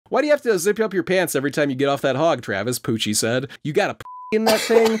Why do you have to zip up your pants every time you get off that hog, Travis? Poochie said. You got a in that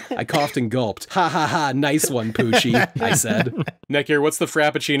thing? I coughed and gulped. Ha ha ha, nice one, Poochie, I said. Nick here, what's the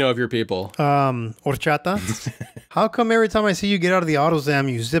frappuccino of your people? Horchata. How come every time I see you get out of the AutoZam,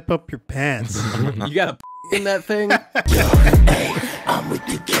 you zip up your pants? You got a in that thing? Hey, I'm with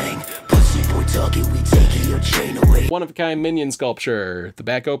the gang. Pussy boy talking, we taking your chain away. One-of-a-kind minion sculpture. The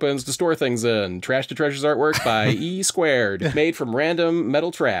back opens to store things in. Trash to Treasures artwork by E Squared. Made from random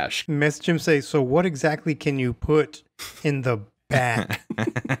metal trash. Message him say, so what exactly can you put in the back?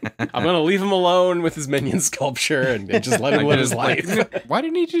 I'm gonna leave him alone with his minion sculpture and just let him live his life. Why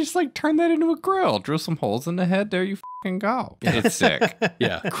didn't he just like turn that into a grill? Drill some holes in the head, there you fucking go. It's sick.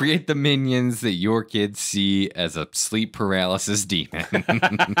 Yeah. Create the minions that your kids see as a sleep paralysis demon.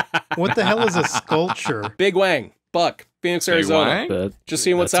 What the hell is a sculpture? Big Wang. Buck. Phoenix, Arizona. Wang? Just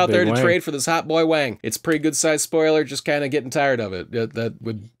seeing what's That's a out there big to wang. trade for this hot boy Wang. It's a pretty good sized spoiler, just kind of getting tired of it. That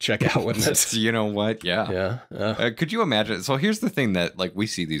would check out, wouldn't it? You know what? Yeah. Yeah. Could you imagine? So here's the thing that like we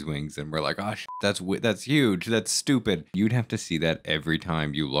see these wings and we're like, oh, that's huge. That's stupid. You'd have to see that every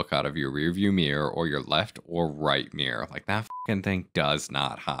time you look out of your rearview mirror or your left or right mirror. Like that fucking thing does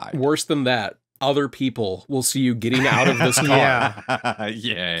not hide. Worse than that, other people will see you getting out of this car. Yeah.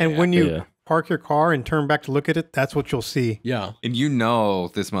 Yeah. And when you Yeah. park your car and turn back to look at it, that's what you'll see. Yeah. And you know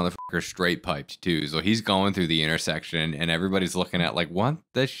this motherfucker straight piped too. So he's going through the intersection and everybody's looking at like, what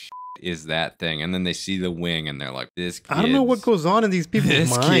the is that thing? And then they see the wing and they're like, this kid's, I don't know what goes on in these people's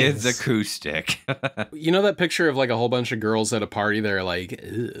this minds. kid's acoustic. You know that picture of like a whole bunch of girls at a party that are like,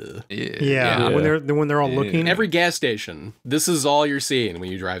 ugh. Yeah, when they're all looking. Every gas station, this is all you're seeing when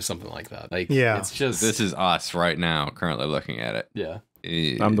you drive something like that. Like, Yeah. it's just, This is us right now, currently looking at it. yeah.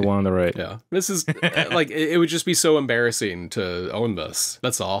 I'm the one on the right. Yeah. This is like, it would just be so embarrassing to own this.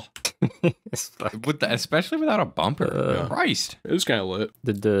 That's all. Especially without a bumper. Christ. It was kind of lit.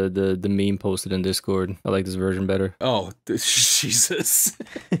 The meme posted in Discord. I like this version better. Oh, Jesus.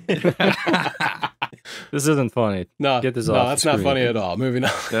 This isn't funny. No, Get this no, off the that's not screen. funny at all. Moving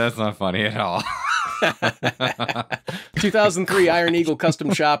on. That's not funny at all. 2003 Iron Eagle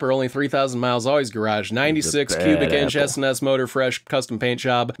custom shopper, only 3,000 miles, always garage, 96 The cubic Bad inch Apple. S&S motor, fresh custom paint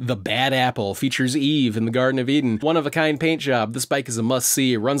job. The Bad Apple features Eve in the Garden of Eden. One of a kind paint job. This bike is a must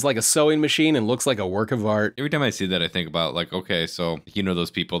see. It runs like a sewing machine and looks like a work of art. Every time I see that, I think about like, okay, so you know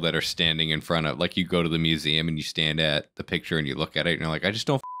those people that are standing in front of, like you go to the museum and you stand at the picture and you look at it and you're like, I just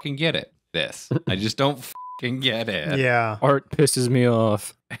don't fucking get it. I just don't fucking get it. Yeah. Art pisses me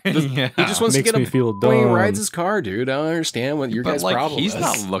off. Yeah. He just wants Makes to get me a feel when he dumb. rides his car, dude. I don't understand what your But guys' like, problem he's is.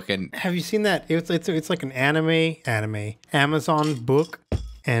 not looking. Have you seen that? It's like an anime Amazon book,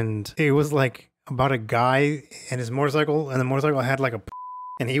 and it was like about a guy and his motorcycle, and the motorcycle had like a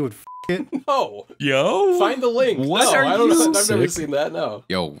and he would it. No. Yo. Find the link. What no, are I don't know. you I've never sick? seen that, no.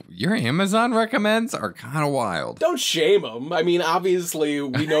 Yo, your Amazon recommends are kind of wild. Don't shame him. I mean, obviously,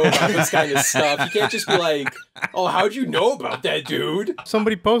 we know about this kind of stuff. You can't just be like, oh, how'd you know about that, dude?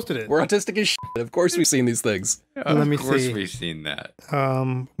 Somebody posted it. We're autistic as shit. Of course we've seen these things. Let me Of course see. we've seen that.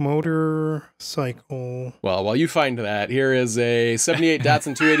 Motorcycle. Well, while you find that, here is a 78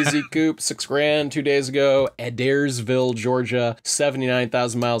 Datsun 280Z coupe, $6,000 2 days ago, Adairsville, Georgia,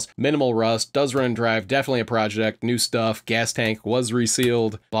 79,000 miles, minimal rust, does run and drive, definitely a project, new stuff, gas tank was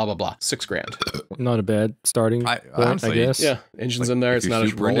resealed, blah, blah, blah. $6,000. Not a bad starting point, I honestly, guess. Yeah, engine's in there. It's If not you're a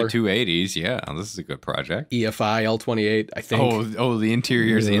super into roller. 280s, yeah, this is a good project. EFI L28, I think. Oh, the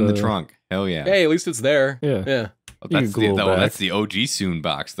interior's in the trunk. Hell yeah. Hey, at least it's there. Yeah. Yeah. Oh, You that's, can glue it back. that's the OG Soon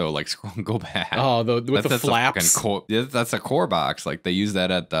box, though. Like, scroll and go back. Oh, with the that's flaps. A core, that's a core box. Like, they use that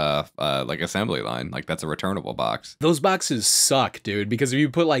at the like assembly line. Like, that's a returnable box. Those boxes suck, dude, because if you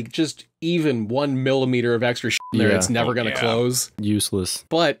put like just even 1 millimeter of extra shit in there, Yeah. it's never gonna close. Useless.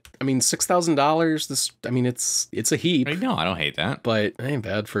 But I mean, $6,000. It's a heap. I know, I don't hate that. But it ain't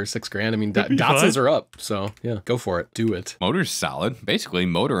bad for $6,000. I mean, Datsuns are up, so yeah, go for it. Do it. Motor's solid. Basically,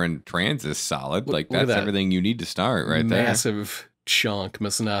 motor and trans is solid. Like, look at that's that. everything you need to start right there. Massive chunk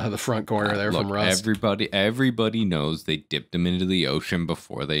missing out of the front corner there Look, from rust. everybody knows they dipped them into the ocean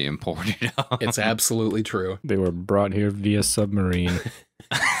before they imported them. It's absolutely true. They were brought here via submarine.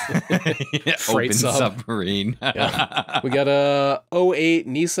 Freight Open sub. submarine. We got a 08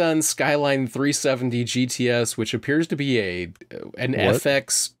 Nissan Skyline 370 GTS, which appears to be an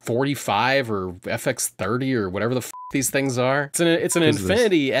FX 45 or FX 30 or whatever the these things are. It's an What is this?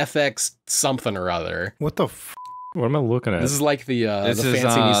 Infinity FX something or other. What the What am I looking at? This is like the This fancy is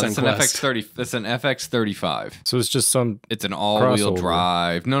Nissan it's an Quest. FX30. It's an FX35. So it's just some. It's an all-wheel Crossover.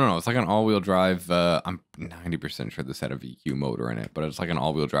 drive. No. It's like an all-wheel drive. I'm 90% sure this had a VQ motor in it, but it's like an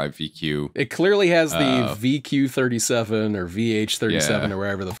all-wheel drive VQ. It clearly has the VQ37 or VH37 Yeah. or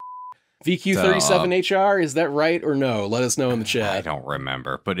wherever the VQ37HR, is that right or no? Let us know in the I chat. don't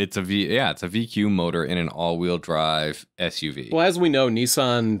remember, but it's a VQ motor in an all-wheel drive SUV. Well, as we know,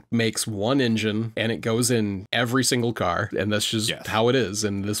 Nissan makes one engine and it goes in every single car, and that's just Yes. how it is.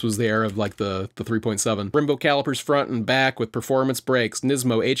 And this was the era of like the 3.7. Brembo calipers front and back with performance brakes,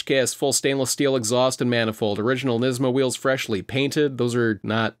 Nismo HKS full stainless steel exhaust and manifold, original Nismo wheels freshly painted. Those are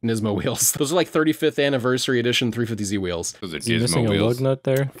not Nismo wheels. Those are like 35th anniversary edition 350Z wheels. Those are Is he missing Gizmo a wheels. lug nut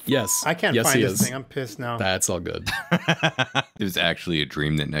there? Yes. I can't yes, find he this is. thing. I'm pissed now. That's all good. It was actually a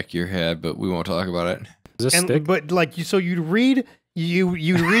dream that Netgear had, but we won't talk about it. Is this stick? But like so you'd read the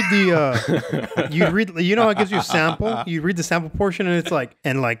you know how it gives you a sample? You read the sample portion and it's like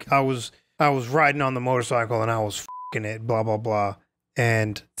I was riding on the motorcycle and I was fucking it, blah blah blah.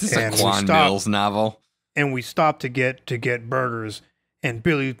 And Is this a and Quan Mills novel? and we stopped to get burgers. And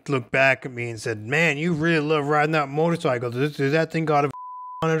Billy looked back at me and said, "Man, you really love riding that motorcycle. Does that thing got a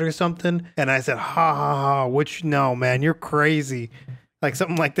on it or something?" And I said, "Ha ha ha! Which no, man, you're crazy." Like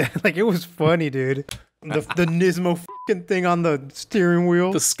something like that. Like it was funny, dude. The Nismo fucking thing on the steering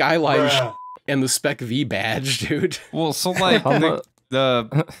wheel. The Skyline Bruh. and the Spec V badge, dude. Well, so like How mu-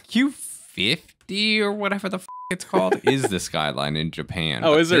 the Q50 or whatever the it's called is the Skyline in Japan.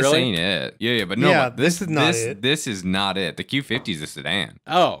 Oh, but is it this really? ain't it. Yeah, but no, Yeah, but this is not it. This is not it. The Q50 is a sedan.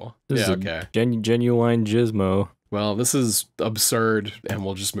 Oh, This yeah, is okay. a genuine gizmo. Well, this is absurd, and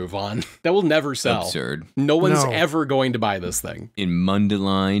we'll just move on. That will never sell. Absurd. No one's No. ever going to buy this thing. In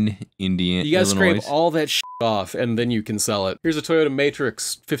Mundelein, Indiana, You guys Illinois. scrape all that shit off, and then you can sell it. Here's a Toyota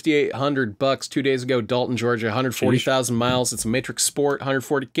Matrix, $5,800 2 days ago, Dalton, Georgia, 140,000 miles. It's a Matrix Sport,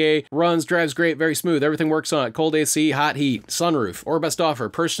 140K. Runs, drives great, very smooth. Everything works on it. Cold AC, hot heat, sunroof, or best offer.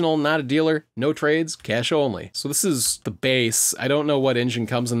 Personal, not a dealer, no trades, cash only. So this is the base. I don't know what engine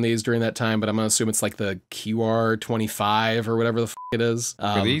comes in these during that time, but I'm going to assume it's like the QR25 or whatever the f it is.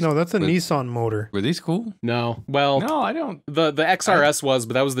 Were these, No, that's a were, Nissan motor. were these cool? No. Well, No, I don't. the XRS was,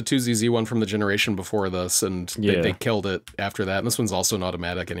 but that was the 2ZZ one from the generation before this, and Yeah. they killed it after that. And this one's also an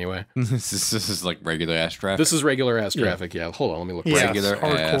automatic anyway. this is like regular ass traffic. This is regular ass traffic. Yeah. Hold on, let me look. Yeah. regular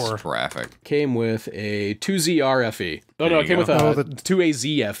ass hardcore. traffic. Came with a 2ZR FE. Oh no, There it you came go. with a Oh, the-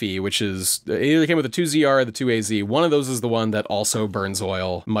 2AZ FE, which is it either came with a 2ZR or the 2AZ. One of those is the one that also burns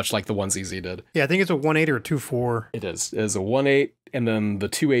oil, much like the 1ZZ did. Yeah, I think it's a 1.8 or a 2.4. It is. It is a 1.8. And then the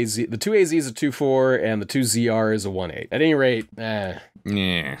 2AZ, the 2AZ is a 2.4, and the 2ZR is a 1.8. At any rate, Yeah,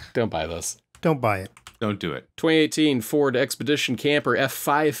 don't buy this. Don't buy it. don't do it. 2018 Ford Expedition Camper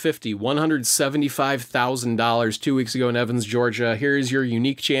F550, $175,000 2 weeks ago in Evans, Georgia. Here's your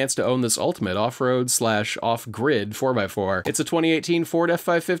unique chance to own this ultimate off-road / off-grid 4x4. It's a 2018 Ford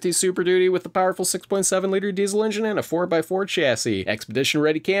F550 Super Duty with a powerful 6.7-liter diesel engine and a 4x4 chassis.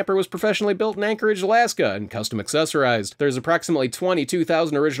 Expedition-ready camper was professionally built in Anchorage, Alaska, and custom accessorized. There's approximately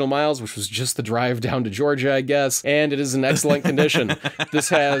 22,000 original miles, which was just the drive down to Georgia, I guess, and it is in excellent condition. This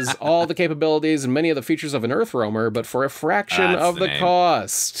has all the capabilities and many of the features of an Earth Roamer, but for a fraction That's of the the name.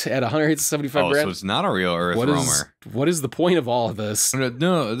 cost at 175 Oh, grand. so it's not a real Earth What Roamer. what is the point of all of this?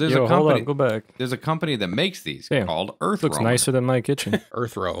 No, there's Yo, a hold company. up, go back. There's a company that makes these Damn. called Earth Looks Roamer. nicer than my kitchen.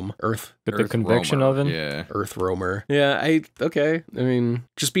 Earth Roam. Earth Got the Earth convection Roamer. oven. Yeah. Earth Roamer. Yeah, okay. I mean,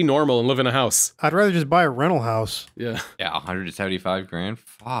 just be normal and live in a house. I'd rather just buy a rental house. Yeah. Yeah, 175 grand.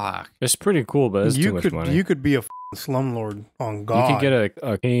 Fuck. It's pretty cool, but it's too much money. You could be a slumlord on God. You could get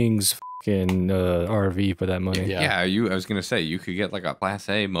a King's fucking RV for that money. Yeah. I was gonna say you could get like a Class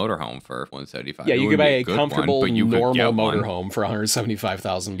A motorhome for 175. Yeah, It you could wouldn't buy be a good comfortable, one, but you could normal get one. motorhome for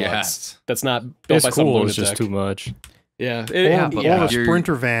 175,000 bucks. Yes. That's not built It's by some cool. It's lunatic. just too much. Yeah. or, but or a you're-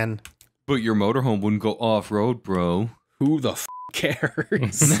 Sprinter van. But your motorhome wouldn't go off road, bro. Who the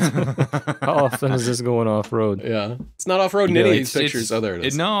cares? How often is this going off road? Yeah. It's not off-road in Yeah, any of It's- these pictures. Oh, there it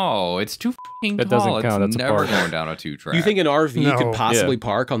is. No, it's too fucking That tall. doesn't count, It's that's a never park. going down a 2-track. You think an RV No. could possibly Yeah.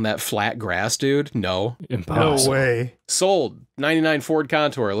 park on that flat grass, dude? No. No Impossible. way. Sold. 99 Ford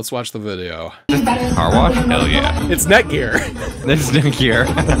Contour. Let's watch the video. car wash? Hell yeah. It's Netgear. This is Nick here.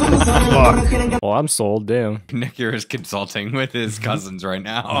 Fuck. Well, I'm sold. Damn. Nick here is consulting with his cousins right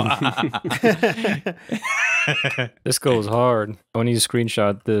now. This goes hard. I need to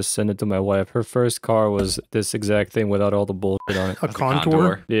screenshot this, send it to my wife. Her first car was this exact thing without all the bullshit on it. A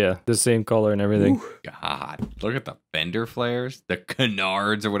contour. Yeah, the same color and everything. Ooh, God, look at the fender flares, the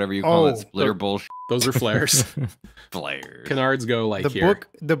canards or whatever you call it, splitter bullshit. Those are flares. Flares. Canards go like The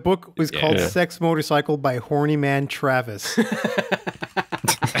here. book was called Sex Motorcycle by Horny Man Travis. All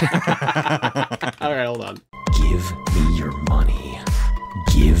right, hold on. Give me your money.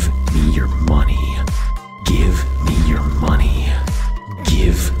 Give me your money. Give me your money.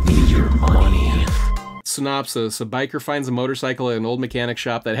 Give me your money. Synopsis: a biker finds a motorcycle at an old mechanic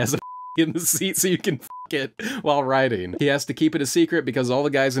shop that has a in the seat so you can it while riding. He has to keep it a secret because all the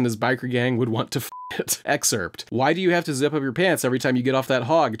guys in his biker gang would want to it. Excerpt: why do you have to zip up your pants every time you get off that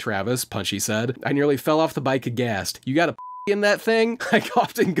hog, Travis? Punchy said. I nearly fell off the bike aghast. You got a in that thing? I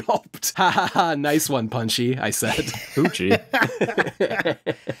coughed and gulped. Ha ha ha, nice one, Punchy, I said. Poochie. Let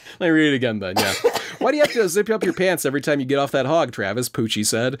me read it again then, yeah. Why do you have to zip up your pants every time you get off that hog, Travis? Poochie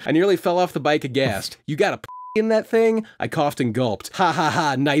said. I nearly fell off the bike aghast. You got a in that thing? I coughed and gulped. Ha ha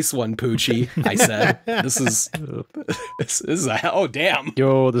ha, nice one, Poochie, I said. This is oh damn.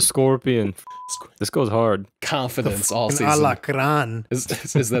 Yo, the scorpion. This goes hard. Confidence all season. Alacran. Is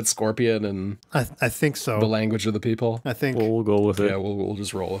that scorpion and I think so. the language of the people? I think. We'll go with it. Yeah, we'll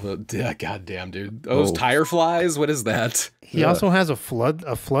just roll with it. Yeah, goddamn, dude. Those tire flies. What is that? He also has a flood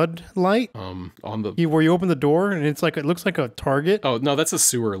light. On the. Where you open the door and it's like it looks like a target. Oh no, that's a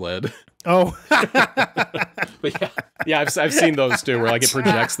sewer lid. Oh. But yeah, I've seen those too, where like it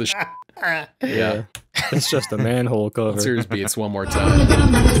projects the. Yeah, it's just a manhole cover. Series beats one more time.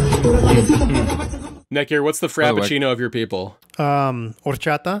 Nick here, what's the frappuccino of your people?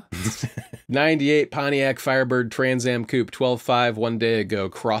 Horchata. 98 Pontiac Firebird Trans Am Coupe, 12.5 one day ago,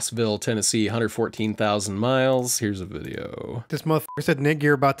 Crossville, Tennessee, 114,000 miles. Here's a video. This motherfucker said, Nick,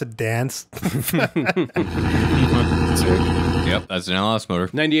 you're about to dance. Yep, that's an LS motor.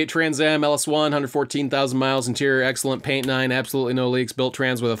 98 Trans Am LS1, 114,000 miles. Interior excellent, paint 9, absolutely no leaks. Built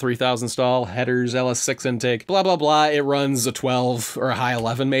trans with a 3,000 stall. Headers, LS6 intake. Blah blah blah. It runs a 12 or a high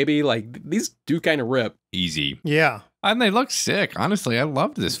 11 maybe. Like these do kind of rip. Easy. Yeah. And they look sick. Honestly, I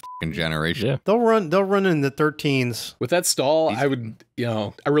love this fucking generation. Yeah. They'll run in the 13s. With that stall, I would,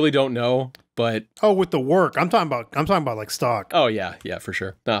 I really don't know, but oh, with the work. I'm talking about like stock. oh yeah, for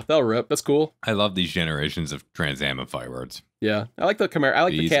sure. Nah, that'll rip. That's cool. I love these generations of Trans Am and Firebirds. Yeah, I like the Camaro. I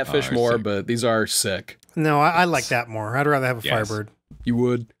like These the Catfish are more, sick. but these are sick. No, I like that more. I'd rather have a Yes. Firebird. You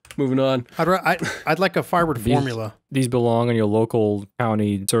would. Moving on. I'd like a Firebird formula. These belong on your local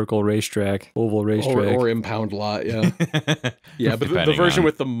county circle racetrack, oval racetrack. Or impound lot, yeah. Yeah, but the Depending version on-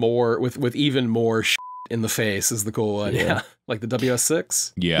 with the more with even more in the face is the cool one. Yeah. Yeah. Like the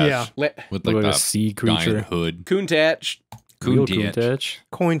WS6. Yeah. With Look like like the a sea giant creature. hood. Countach. Real Countach. Countach.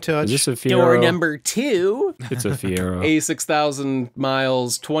 Coin touch. Is this a Door Fiero? number 2. It's a Fiero. 86,000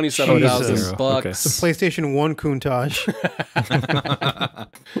 miles, 27,000 Jesus. bucks. Okay. the PlayStation 1 Countach.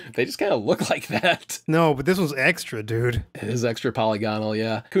 They just kind of look like that. No, but this one's extra, dude. It is extra polygonal,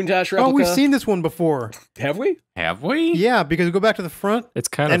 yeah. Countach replica. Oh, we've seen this one before. Have we? Have we? Yeah, because we go back to the front. It's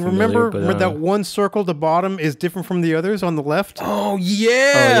kind of And familiar, remember but, where that one circle at the bottom is different from the others on the left? Oh yeah.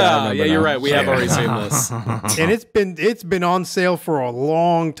 I remember Yeah, you're now. right. We have already seen this. And it's been on sale for a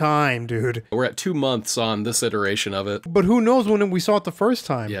long time, dude. We're at 2 months on this iteration of it. But who knows when we saw it the first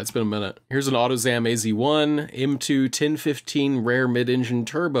time? Yeah, it's been a minute. Here's an AutoZam AZ1 M2 1015 rare mid-engine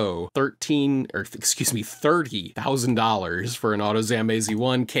turbo, $30,000 for an AutoZam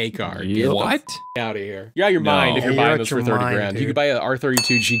AZ1 K car. Yeah. Get the What? out of here. You're out of your No. mind if you're You're buying out this for your 30 mind, grand. You dude. could buy an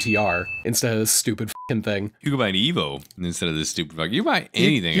R32 GTR instead of this stupid fucking thing. You could buy an Evo instead of this stupid fuck. You buy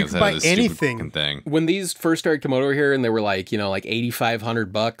anything you instead could buy of this anything. stupid fucking thing. When these first started coming over here and they were like, like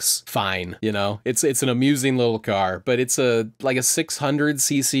 $8,500, fine, It's an amusing little car, but it's like a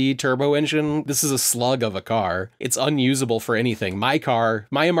 600cc turbo engine. This is a slug of a car. It's unusable for anything. My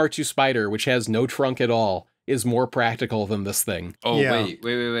MR2 Spider, which has no trunk at all, is more practical than this thing. Oh, Yeah.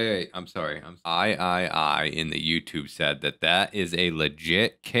 wait. I'm sorry. I in the YouTube said that is a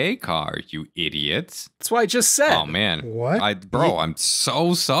legit K car, you idiots. That's what I just said. Oh, man. What? I'm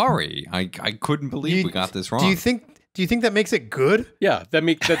so sorry. I couldn't believe we got this wrong. Do you think that makes it good? Yeah, that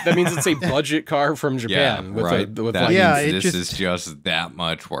means it's a budget car from Japan. Yeah, right. With that like, Yeah, means it this just- is just that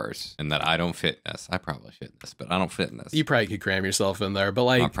much worse, and that I don't fit in this. I probably fit in this, but I don't fit in this. you probably could cram yourself in there, but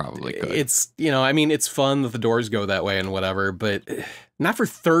like I probably could. it's it's fun that the doors go that way and whatever, but not for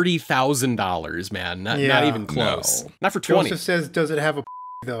 $30,000, man. Not Yeah. even close. No. Not for 20. Joseph says, does it have a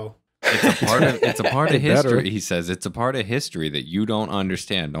though? It's a part of It better. history. He says it's a part of history that you don't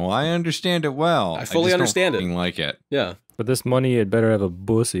understand. No, I understand it well. I fully just understand don't it. fucking like it. Yeah. For this money, it better have a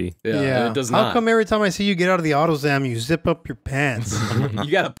bussy. Yeah. and it does How not. come every time I see you get out of the AutoZam, you zip up your pants?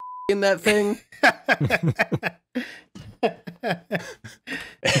 You got a in that thing?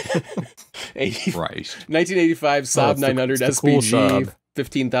 80 Christ. 1985 Saab it's the- 900 it's the cool SPG, Saab.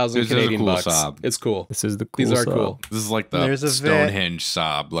 15,000 This is a Canadian cool bucks. Saab. It's cool. This is the cool These are Saab. cool. This is like the There's a vet. Stonehenge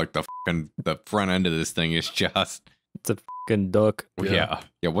Saab. Like the front end of this thing is just It's a fucking duck. yeah.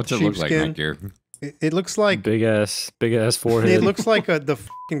 What's it look like, Sheepskin. Mike Gear? It looks like Big ass forehead. it looks like the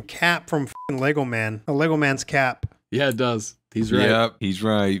fucking cap from fucking Lego Man. A Lego Man's cap. Yeah, it does. He's right. Yep, he's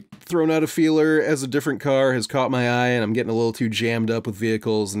right. Thrown out a feeler as a different car has caught my eye, and I'm getting a little too jammed up with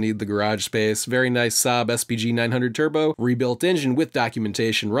vehicles and need the garage space. Very nice Saab SPG 900 Turbo. Rebuilt engine with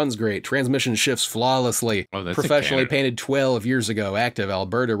documentation. Runs great. Transmission shifts flawlessly. Oh, that's a Professionally Canada. painted 12 years ago. Active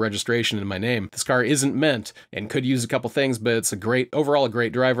Alberta registration in my name. This car isn't meant and could use a couple things, but it's overall a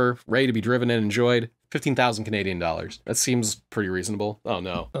great driver. Ready to be driven and enjoyed. 15,000 Canadian dollars. That seems pretty reasonable. Oh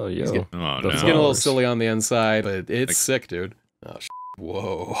no. Oh, yo. getting- Oh, The no. It's getting a little Flowers. silly on the inside, but it's Like- sick, dude. Oh,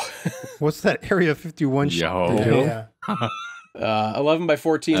 whoa. What's that Area 51 shit? Yo. Yeah. 11 by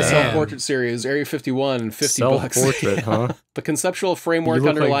 14 Damn. self-portrait series, Area 51, 50 bucks. Self-portrait, huh? The conceptual framework You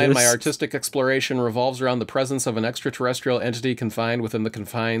look like underlying my this. artistic exploration revolves around the presence of an extraterrestrial entity confined within the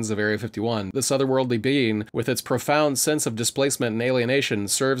confines of Area 51. This otherworldly being, with its profound sense of displacement and alienation,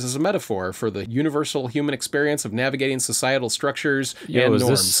 serves as a metaphor for the universal human experience of navigating societal structures Yo, and is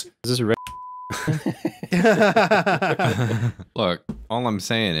norms. this red? Look, all I'm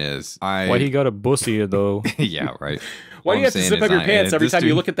saying is Why he got a bussy though? yeah, right. Why All do you I'm have to saying zip is up your I- pants every this time you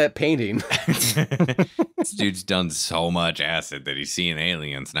dude- look at that painting? This dude's done so much acid that he's seeing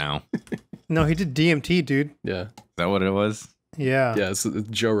aliens now. Is No, he did DMT, dude. Yeah. that what it was? Yeah. Yeah,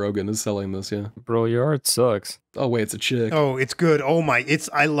 Joe Rogan is selling this, yeah. Bro, your art sucks. Oh, wait, it's a chick. Oh, it's good. Oh my,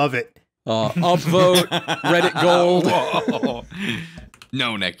 I love it. Upvote, Reddit gold. Whoa.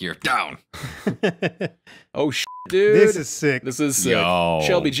 No, neck gear down. Oh, dude. This is sick. This is sick. Yo.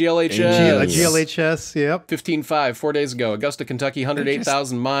 Shelby GLHS. Yes. GLHS, yep. 15.5, 4 days ago. Augusta, Kentucky,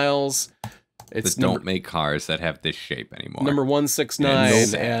 108,000 miles. It's That don't make cars that have this shape anymore. number 169.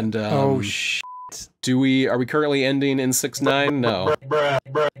 It's And Oh shit. are we currently ending in 69? No.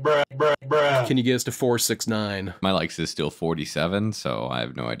 Can you get us to 469? My likes is still 47, so I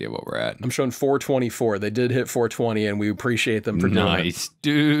have no idea what we're at. I'm showing 424. They did hit 420, and we appreciate them for doing it. Nice,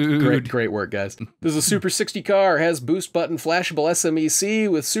 dude. Great work, guys. This is a Super 60 car, has boost button flashable SMEC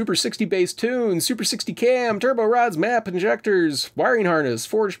with Super 60 bass tune, Super 60 cam, turbo rods, map injectors, wiring harness,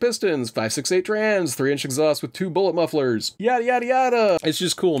 forged pistons, 568 trans, 3-inch exhaust with 2 bullet mufflers, yada yada yada. It's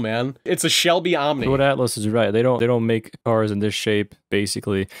just cool, man. It's a Shelby Omni. What Atlas is right. They don't make cars in this shape.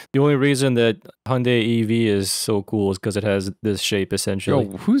 Basically, the only reason that Hyundai EV is so cool is because it has this shape essentially.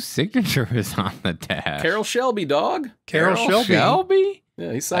 Yo, whose signature is on the dash? Carol Shelby, dog. Carol Shelby. Shelby?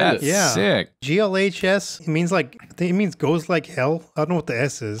 Yeah, he signed That's it. Yeah. sick. GLHS, it means I think it means goes like hell. I don't know what the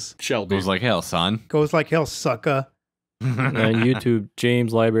S is. Shelby. Goes like hell, son. Goes like hell, sucker. On YouTube,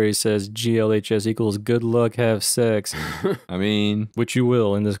 James Library says GLHS equals good luck, have sex, I mean, which you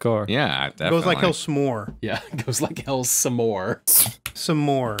will in this car. yeah, definitely. Goes like hell, some more. Yeah, goes like hell some more. Some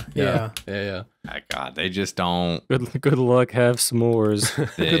more. Yeah. Yeah. My God, they just don't. Good luck, have s'mores.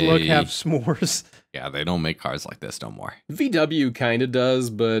 Good luck, they- have s'mores. Yeah, they don't make cars like this no more. VW kind of does,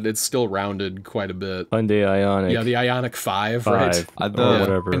 but it's still rounded quite a bit. Hyundai Ioniq. Yeah, the Ionic 5, right? 5 The or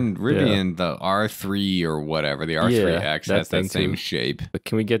whatever. in Rivian, the R3 or whatever, the R3X that has that thing same too. shape. But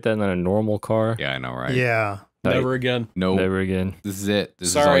can we get that on a normal car? Yeah, I know, right? Yeah. Never again. Nope. Never again. This is it.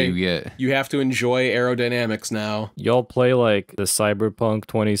 This Sorry. is all you get. You have to enjoy aerodynamics now. Y'all play like the Cyberpunk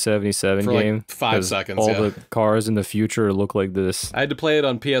 2077 For, like, game? 5 'Cause seconds, All yeah. the cars in the future look like this. I had to play it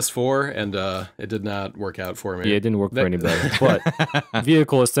on PS4, and it did not work out for me. Yeah, it didn't work for That- anybody. But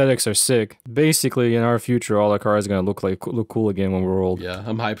vehicle aesthetics are sick. Basically, in our future, all our cars are gonna look cool again when we're old. Yeah,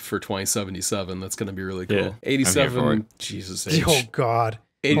 I'm hyped for 2077. That's going to be really cool. Yeah. for 87. it. Jesus Oh H. God.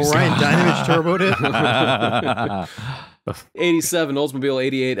 87. Orion Dynamage turboed it. 87 Oldsmobile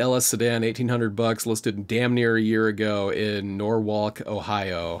 88 LS sedan, $1,800, listed damn near a year ago in Norwalk,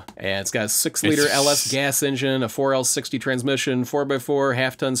 Ohio. And it's got a 6-liter It's- LS gas engine, a 4L60 transmission, 4x4,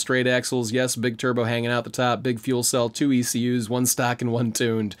 half-ton straight axles, yes, big turbo hanging out the top, big fuel cell, 2 ECUs, 1 stock and 1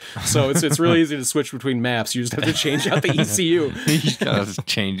 tuned. So it's really easy to switch between maps. You just have to change out the ECU. You just gotta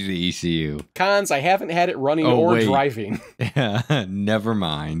change the ECU. Cons, I haven't had it running Oh, or wait. driving. Yeah, never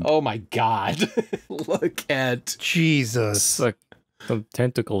mind. Oh my god. Look at... Jesus. It's like some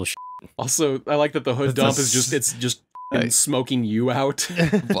tentacle. Also, I like that the hood It's a dump is s- just and smoking you out.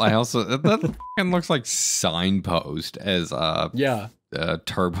 I also that fucking looks like signpost as Yeah,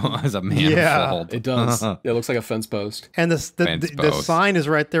 turbo as a Yeah. manifold. it does. It looks like a fence post. And Fence the post. sign is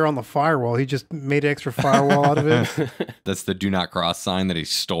right there on the firewall. He just made an extra firewall out of it. That's the do not cross sign that he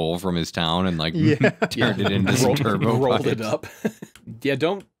stole from his town and like Yeah. turned it into some turbo rolled it pipes. up. Yeah,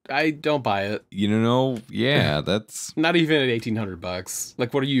 I don't buy it. You know, yeah, that's Not even at $1,800.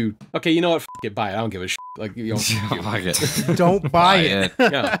 Like, what are you? Okay, you know what? F it, buy it. I don't give a shit. Like, you know, fuck it. Don't buy it.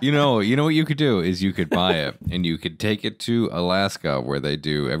 yeah. You know what you could do is you could buy it and you could take it to Alaska where they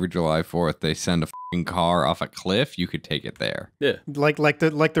do every July 4th they send a fucking car off a cliff. You could take it there. Yeah. Like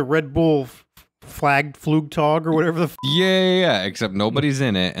the Red Bull flagged Flugtag or whatever the. Yeah. Except nobody's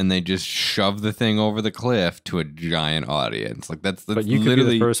in it and they just shove the thing over the cliff to a giant audience. Like that's But you could be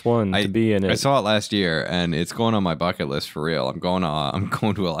literally the first one to be in it. I saw it last year, and it's going on my bucket list for real. I'm going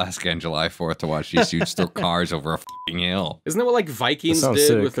to Alaska on July 4th to watch these dudes throw cars over a fucking hill. Isn't that what like Vikings sounds did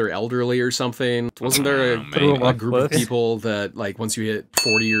sick. with their elderly or something? Wasn't there Oh, maybe. a group of Cliffs? people that like once you hit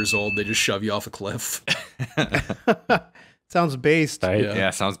 40 years old, they just shove you off a cliff? Sounds based. Right? Yeah. Yeah,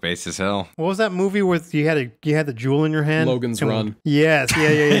 sounds base as hell. What was that movie with you had the jewel in your hand? Logan's And- Run. Yes,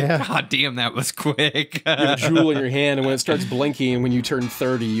 yeah. God damn, that was quick. You have a jewel in your hand, and when it starts blinking, when you turn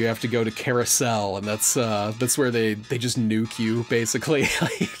 30, you have to go to Carousel, and that's where they just nuke you basically.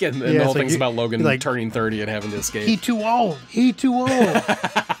 Like, and the Yeah, whole it's like thing's you- about Logan like- turning 30 and having to escape. He too old. He too old.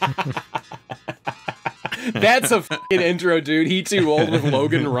 That's a fucking intro, dude. He too old with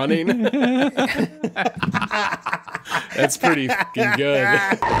Logan running. That's pretty fucking good.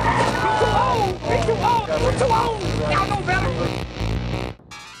 We're too old! We're too old! We're too old! Y'all know